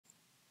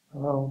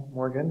Hello,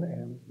 Morgan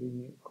and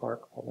the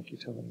Clark Public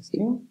Utilities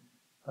team.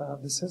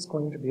 This is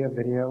going to be a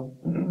video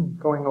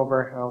going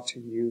over how to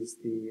use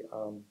the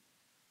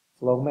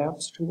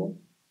Flowmaps tool.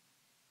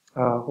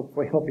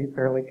 Hopefully it'll be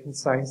fairly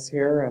concise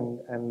here,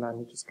 and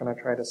I'm just going to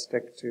try to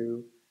stick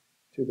to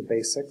the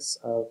basics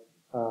of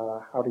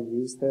how to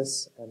use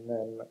this, and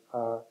then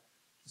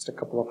just a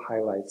couple of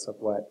highlights of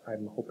what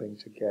I'm hoping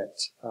to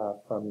get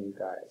from you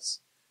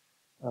guys.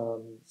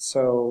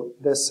 So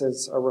this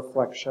is a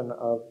reflection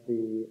of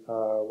the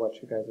what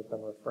you guys have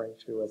been referring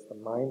to as the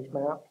mind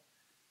map,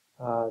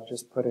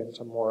 just put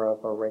into more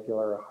of a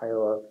regular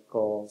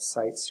hierarchical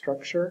site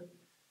structure,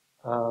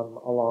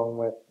 along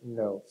with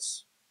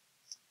notes.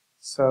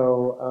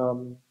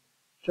 So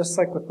just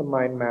like with the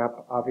mind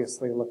map,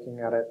 obviously looking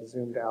at it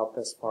zoomed out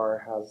this far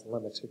has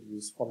limited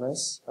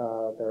usefulness.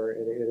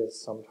 It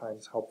is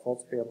sometimes helpful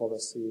to be able to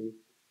see,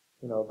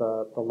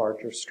 the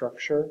larger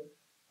structure.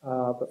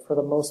 But for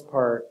the most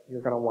part,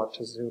 you're going to want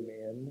to zoom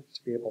in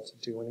to be able to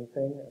do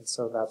anything, and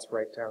so that's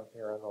right down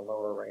here in the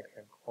lower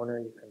right-hand corner.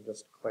 You can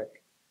just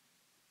click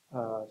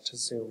to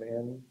zoom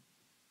in.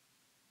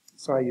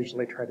 So I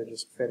usually try to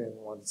just fit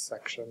in one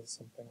section,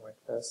 something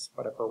like this,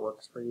 whatever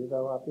works for you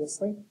though,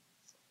 obviously.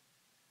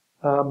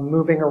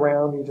 Moving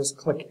around, you just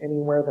click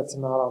anywhere that's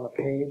not on the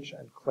page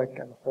and click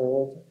and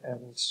hold,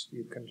 and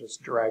you can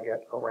just drag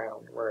it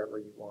around wherever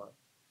you want.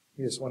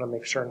 You just want to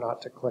make sure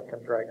not to click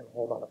and drag and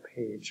hold on a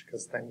page,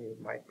 because then you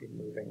might be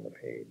moving the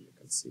page. You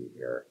can see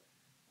here,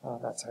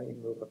 that's how you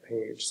move a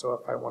page. So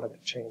if I wanted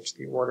to change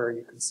the order,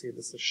 you can see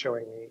this is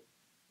showing me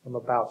I'm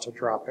about to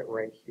drop it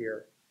right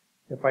here.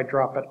 If I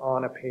drop it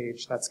on a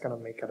page, that's going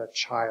to make it a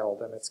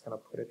child, and it's going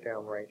to put it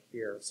down right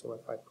here. So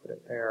if I put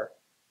it there,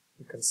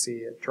 you can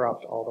see it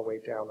dropped all the way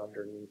down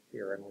underneath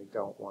here, and we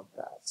don't want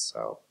that.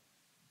 So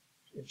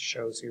it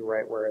shows you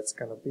right where it's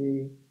going to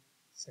be.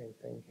 Same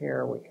thing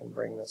here. We can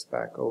bring this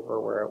back over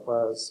where it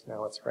was.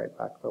 Now it's right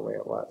back the way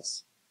it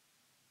was.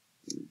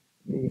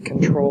 The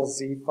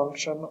Control-Z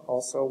function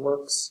also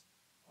works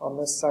on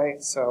this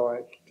site. So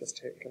I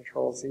just hit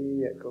Control-Z.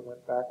 It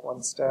went back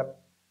one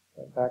step,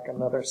 went back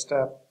another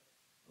step,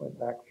 went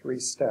back 3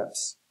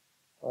 steps.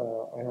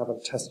 I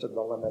haven't tested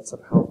the limits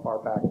of how far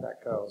back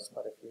that goes,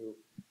 but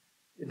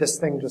this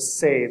thing just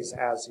saves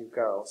as you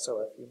go.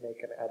 So if you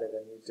make an edit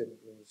and you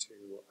didn't mean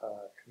to,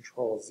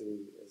 Control-Z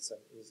is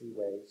an easy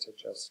way to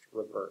just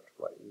revert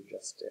what you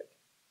just did.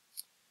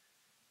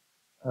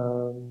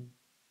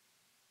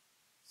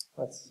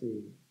 Let's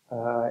see.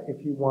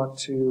 If you want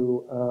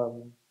to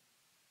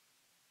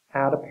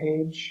add a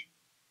page,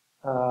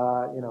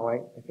 I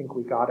think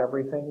we got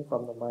everything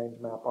from the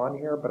mind map on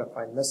here, but if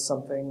I miss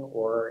something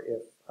or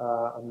if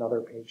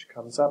another page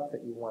comes up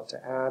that you want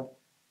to add,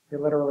 you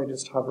literally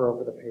just hover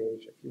over the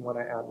page. If you want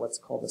to add what's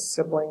called a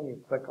sibling,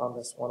 you click on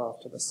this one off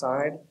to the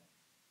side,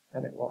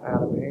 and it will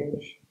add a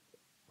page.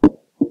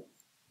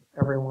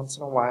 Every once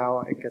in a while,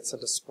 it gets a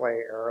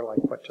display error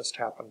like what just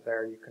happened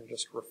there. You can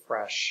just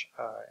refresh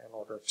in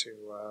order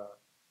to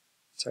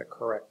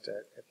correct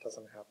it. It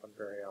doesn't happen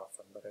very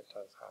often, but it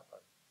does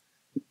happen.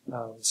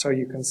 So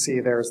you can see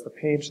there's the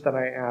page that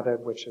I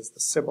added, which is the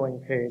sibling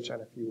page,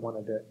 and if you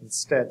wanted it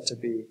instead to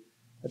be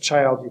a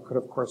child, you could,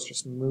 of course,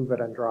 just move it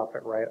and drop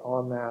it right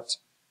on that.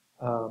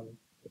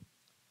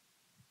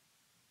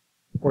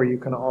 Or you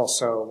can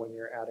also, when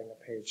you're adding a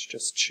page,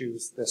 just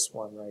choose this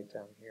one right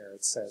down here.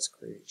 It says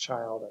Create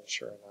Child, and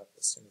sure enough,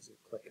 as soon as you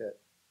click it,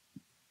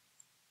 I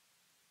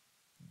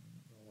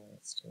don't know why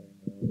it's doing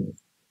that.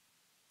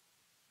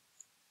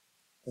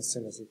 As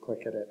soon as you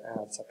click it, it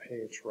adds a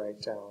page right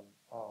down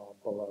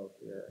below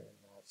here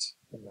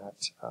in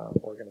that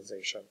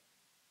organization.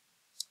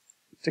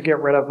 To get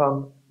rid of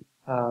them,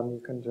 you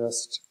can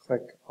just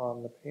click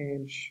on the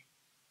page,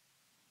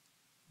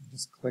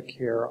 just click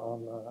here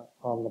on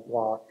the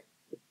block,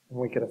 and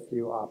we get a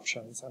few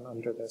options, and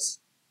under this ...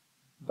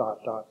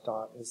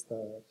 is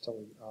the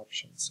delete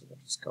option. So we'll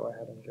just go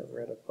ahead and get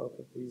rid of both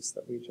of these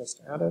that we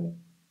just added.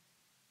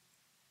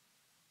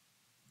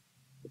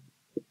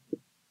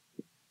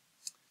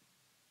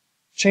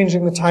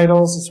 Changing the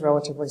titles is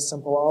relatively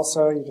simple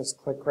also. You just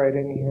click right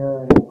in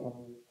here and you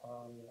can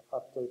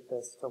update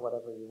this to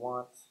whatever you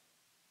want.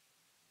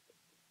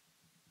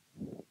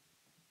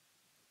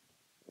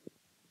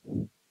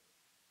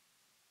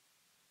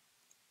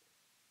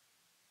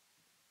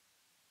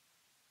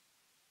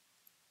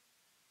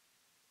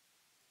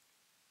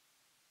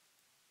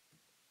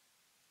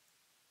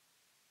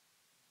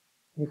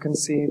 You can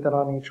see that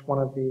on each one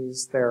of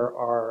these there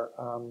are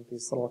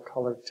these little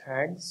colored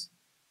tags.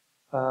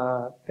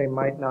 They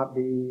might not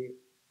be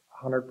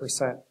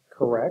 100%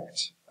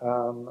 correct,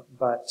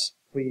 but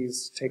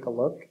please take a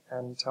look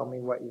and tell me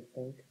what you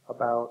think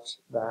about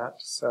that.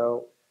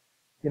 So,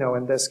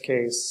 in this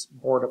case,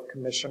 Board of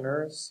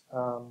Commissioners,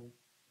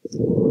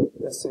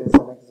 this is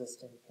an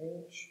existing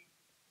page.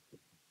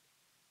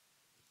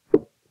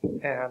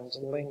 And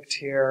linked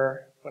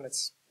here, when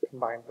it's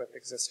combined with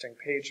existing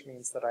page,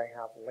 means that I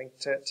have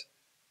linked it.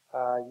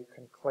 You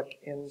can click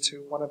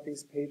into one of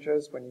these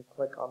pages. When you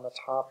click on the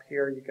top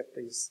here, you get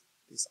these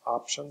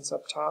options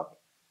up top.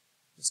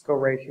 just go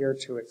right here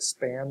to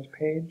expand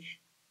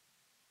page,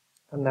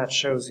 and that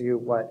shows you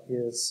what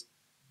is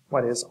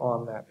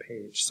on that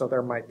page. So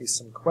there might be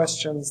some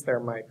questions, there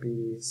might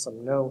be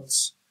some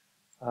notes,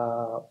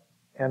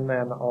 and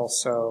then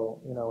also,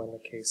 in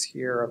the case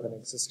here of an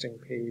existing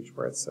page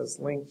where it says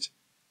linked,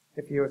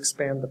 if you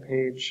expand the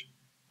page,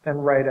 then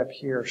right up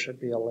here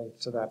should be a link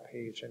to that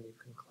page, and you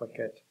can click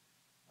it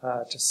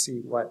to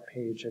see what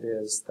page it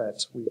is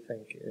that we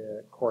think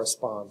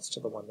corresponds to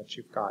the one that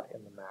you've got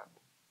in the map.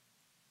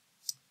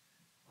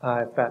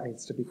 If that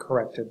needs to be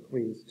corrected,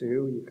 please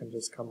do. You can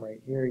just come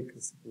right here. You can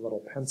see the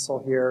little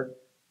pencil here.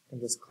 You can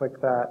just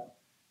click that.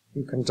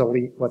 You can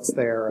delete what's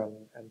there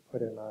and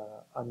put in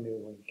a new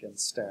link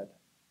instead.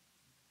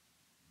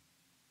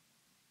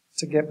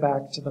 To get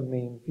back to the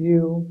main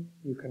view,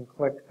 you can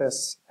click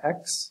this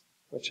X,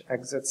 which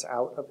exits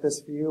out of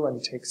this view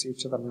and takes you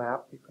to the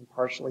map you can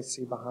partially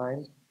see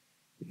behind.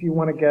 If you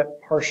want to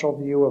get partial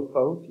view of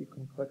both, you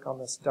can click on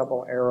this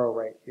double arrow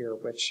right here,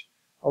 which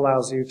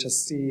allows you to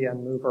see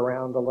and move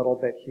around a little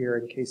bit here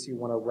in case you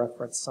want to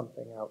reference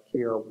something out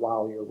here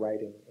while you're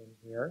writing in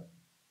here.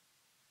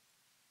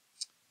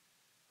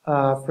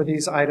 For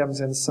these items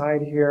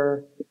inside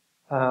here,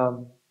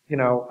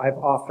 I've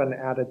often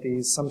added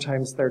these.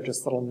 Sometimes they're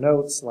just little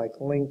notes like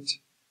linked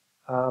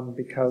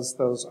because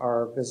those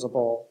are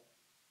visible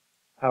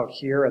out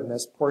here in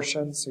this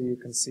portion, so you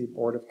can see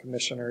Board of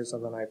Commissioners,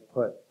 and then I've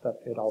put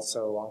that it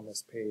also on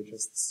this page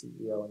is the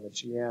CEO and the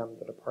GM,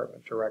 the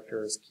department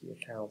directors, key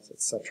accounts,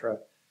 etc.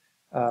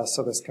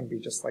 So this can be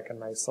just like a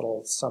nice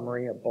little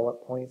summary of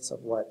bullet points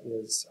of what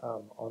is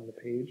on the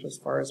page as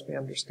far as we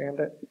understand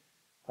it.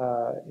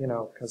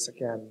 Because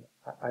again,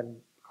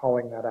 I'm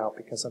calling that out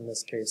because in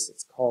this case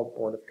it's called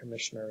Board of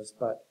Commissioners,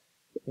 but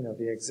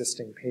the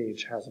existing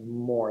page has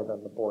more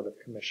than the Board of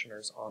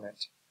Commissioners on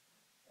it.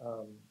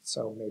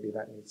 So maybe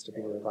that needs to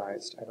be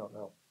revised. I don't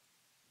know.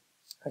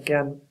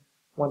 Again,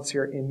 once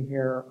you're in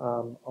here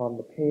on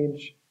the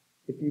page,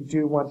 if you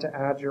do want to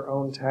add your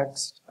own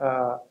text,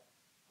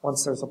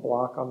 once there's a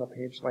block on the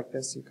page like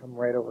this, you come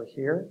right over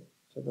here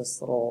to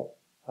this little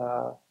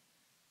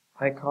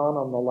icon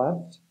on the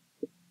left.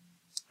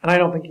 And I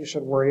don't think you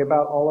should worry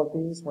about all of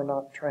these. We're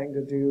not trying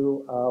to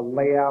do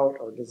layout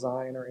or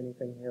design or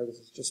anything here. This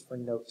is just for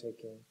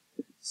note-taking.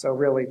 So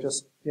really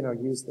just,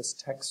 use this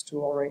text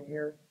tool right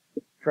here.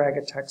 Drag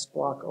a text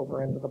block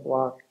over into the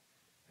block,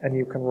 and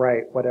you can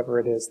write whatever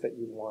it is that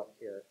you want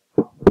here.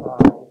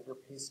 If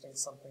you're pasting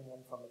something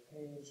in from the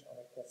page and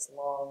it gets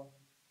long,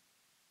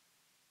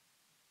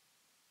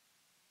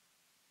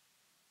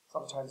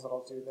 sometimes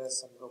it'll do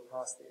this and go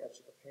past the edge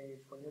of the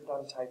page. When you're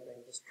done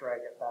typing, just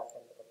drag it back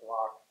into the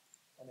block,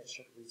 and it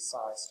should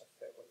resize to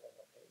fit within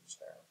the page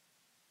there.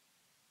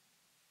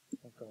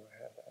 We'll go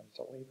ahead and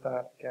delete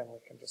that. Again, we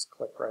can just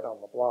click right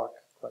on the block,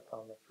 click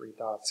on the three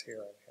dots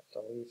here, and hit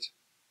delete.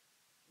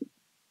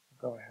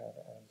 Go ahead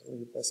and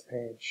delete this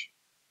page.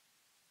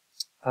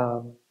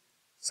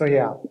 So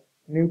yeah,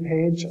 new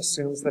page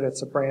assumes that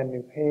it's a brand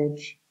new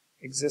page.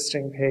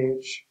 Existing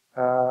page,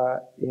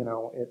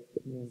 it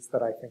means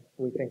that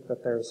we think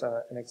that there's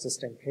an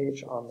existing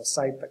page on the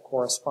site that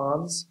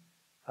corresponds.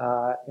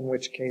 In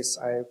which case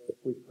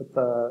we've put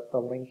the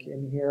link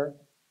in here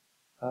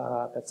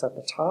that's at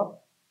the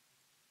top.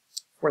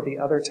 For the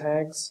other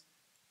tags,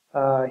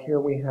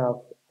 here we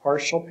have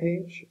partial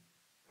page,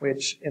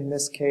 which in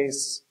this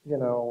case,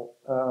 the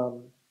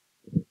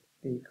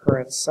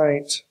current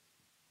site,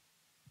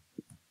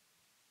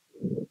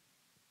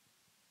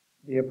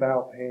 the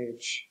about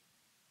page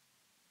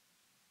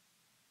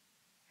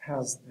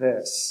has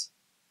this.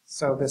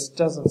 So this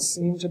doesn't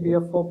seem to be a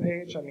full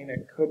page. I mean,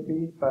 it could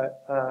be,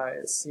 but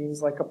it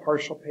seems like a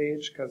partial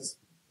page because,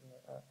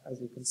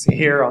 as you can see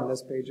here on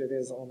this page, it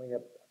is only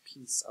a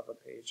piece of a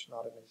page,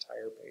 not an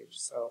entire page.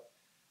 So,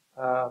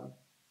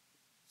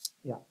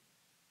 yeah.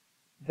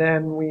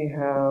 Then we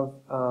have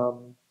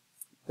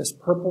this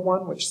purple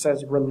one, which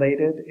says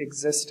related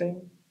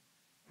existing,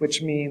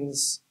 which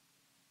means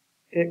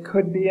it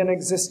could be an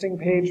existing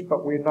page,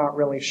 but we're not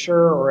really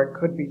sure, or it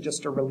could be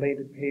just a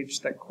related page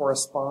that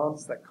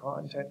corresponds, that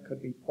content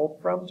could be pulled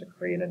from to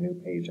create a new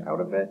page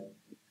out of it.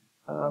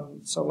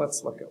 So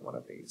let's look at one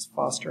of these,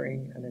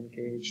 fostering an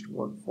engaged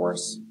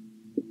workforce.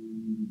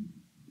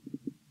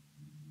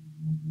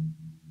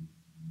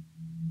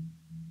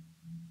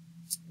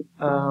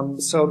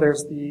 So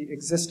there's the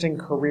existing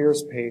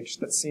careers page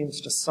that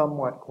seems to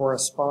somewhat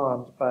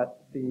correspond,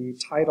 but the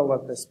title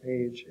of this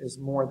page is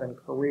more than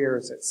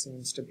careers. It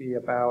seems to be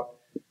about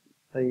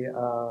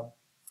the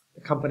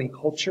company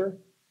culture.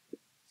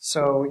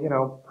 So,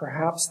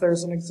 perhaps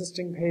there's an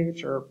existing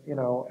page, or,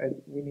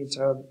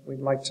 we'd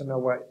like to know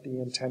what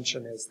the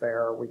intention is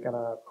there. Are we going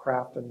to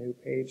craft a new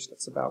page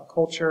that's about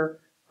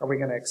culture? Are we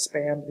going to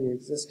expand the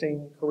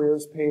existing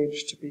careers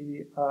page to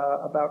be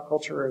about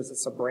culture, or is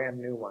this a brand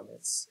new one?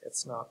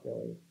 It's not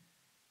really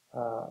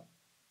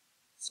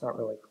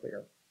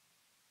clear.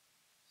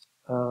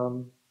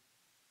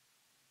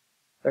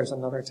 There's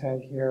another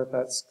tag here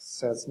that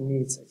says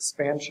needs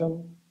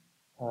expansion,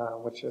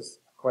 which is,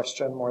 of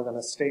question more than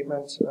a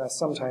statement.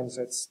 Sometimes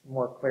it's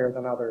more clear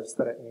than others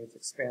that it needs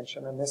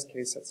expansion. In this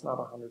case, it's not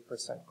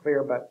 100%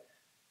 clear, but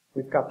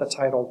we've got the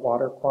title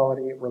Water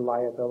Quality,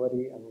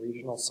 Reliability, and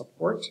Regional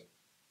Support.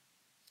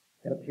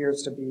 It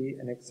appears to be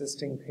an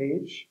existing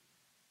page.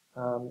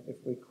 If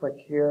we click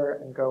here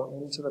and go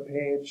into the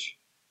page,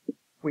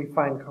 we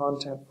find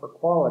content for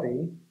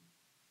quality,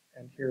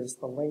 and here's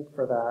the link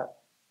for that,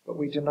 but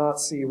we do not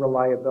see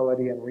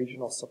reliability and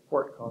regional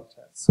support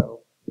content.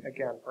 So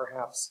again,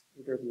 perhaps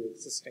either the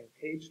existing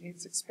page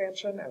needs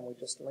expansion and we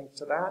just link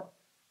to that,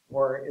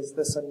 or is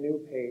this a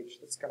new page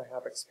that's going to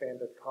have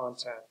expanded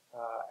content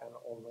and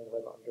only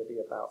live under the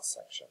About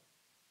section?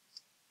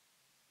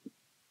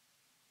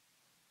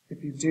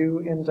 If you do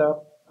end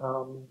up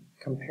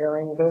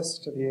comparing this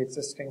to the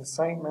existing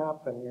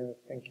sitemap and you're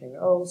thinking,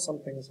 oh,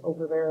 something's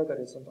over there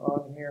that isn't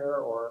on here,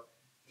 or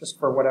just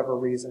for whatever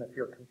reason, if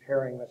you're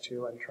comparing the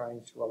two and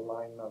trying to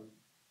align them,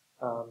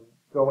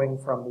 going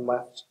from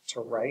left to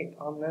right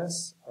on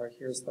this,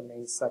 here's the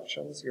main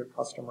sections: your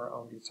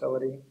customer-owned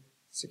utility,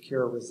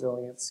 secure,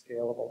 resilient,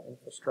 scalable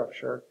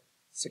infrastructure,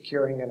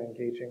 securing and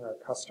engaging our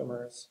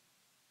customers,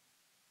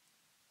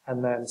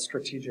 and then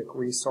strategic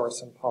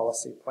resource and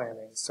policy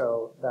planning.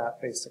 So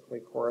that basically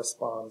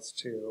corresponds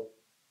to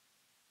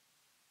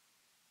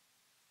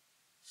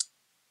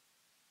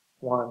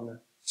 1,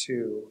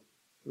 2,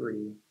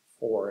 3,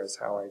 4 is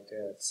how I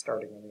did,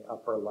 starting in the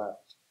upper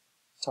left,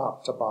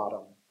 top to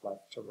bottom,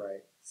 left to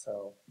right.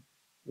 So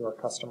your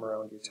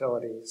customer-owned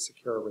utility,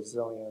 secure,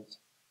 resilient.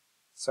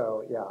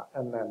 So yeah,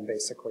 and then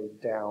basically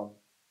down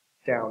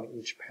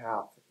each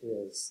path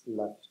is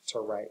left to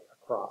right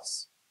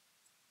across,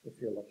 if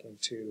you're looking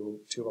to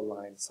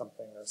align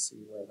something or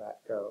see where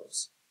that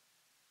goes.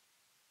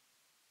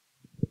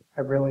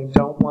 I really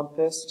don't want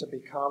this to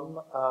become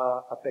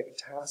a big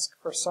task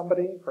for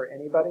somebody, for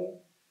anybody.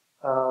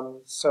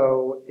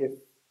 So if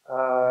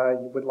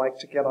you would like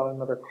to get on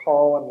another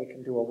call and we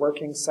can do a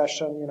working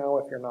session,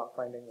 if you're not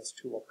finding this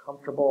tool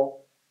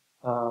comfortable,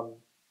 all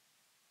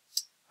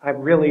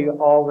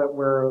that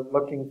we're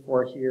looking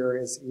for here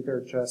is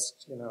either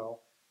just,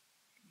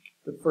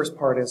 the first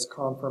part is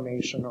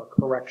confirmation or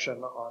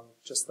correction on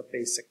just the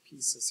basic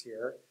pieces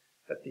here,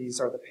 that these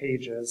are the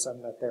pages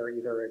and that they're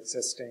either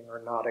existing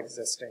or not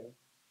existing.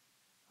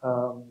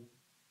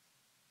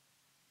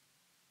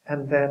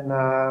 And then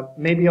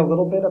maybe a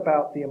little bit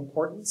about the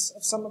importance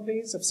of some of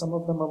these. If some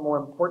of them are more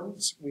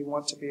important, we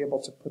want to be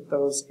able to put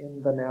those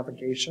in the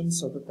navigation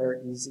so that they're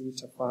easy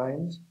to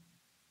find.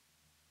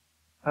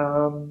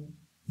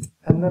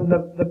 And then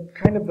the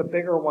kind of the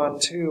bigger one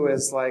too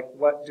is like,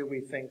 what do we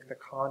think the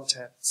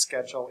content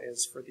schedule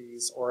is for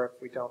these? Or if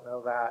we don't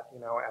know that,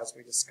 as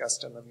we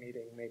discussed in the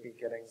meeting, maybe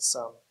getting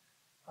some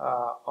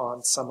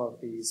on some of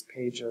these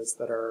pages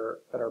that are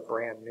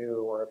brand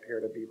new or appear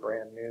to be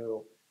brand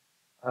new.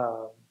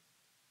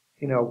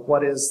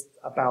 What is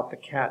about the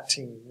CAT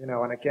team?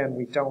 And again,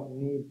 we don't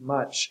need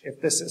much.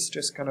 If this is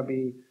just going to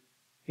be,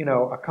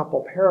 a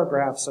couple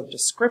paragraphs of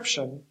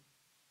description,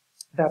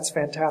 that's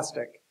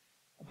fantastic.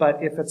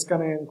 But if it's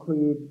going to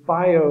include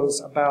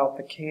bios about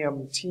the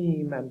CAM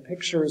team and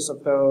pictures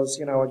of those,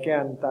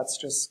 again, that's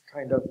just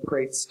kind of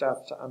great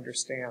stuff to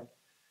understand.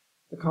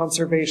 The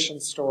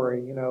conservation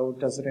story,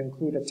 does it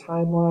include a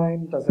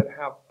timeline? Does it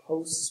have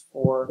posts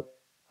for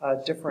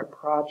different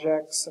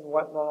projects and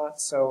whatnot?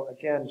 So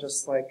again,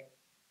 just like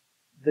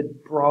the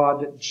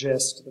broad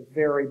gist, the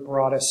very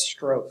broadest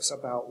strokes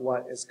about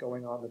what is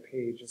going on the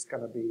page is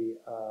going to be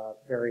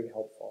very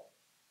helpful.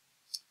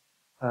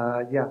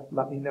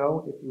 Let me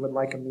know if you would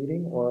like a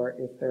meeting or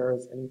if there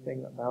is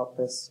anything about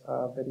this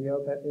video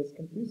that is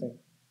confusing.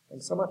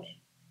 Thanks so much.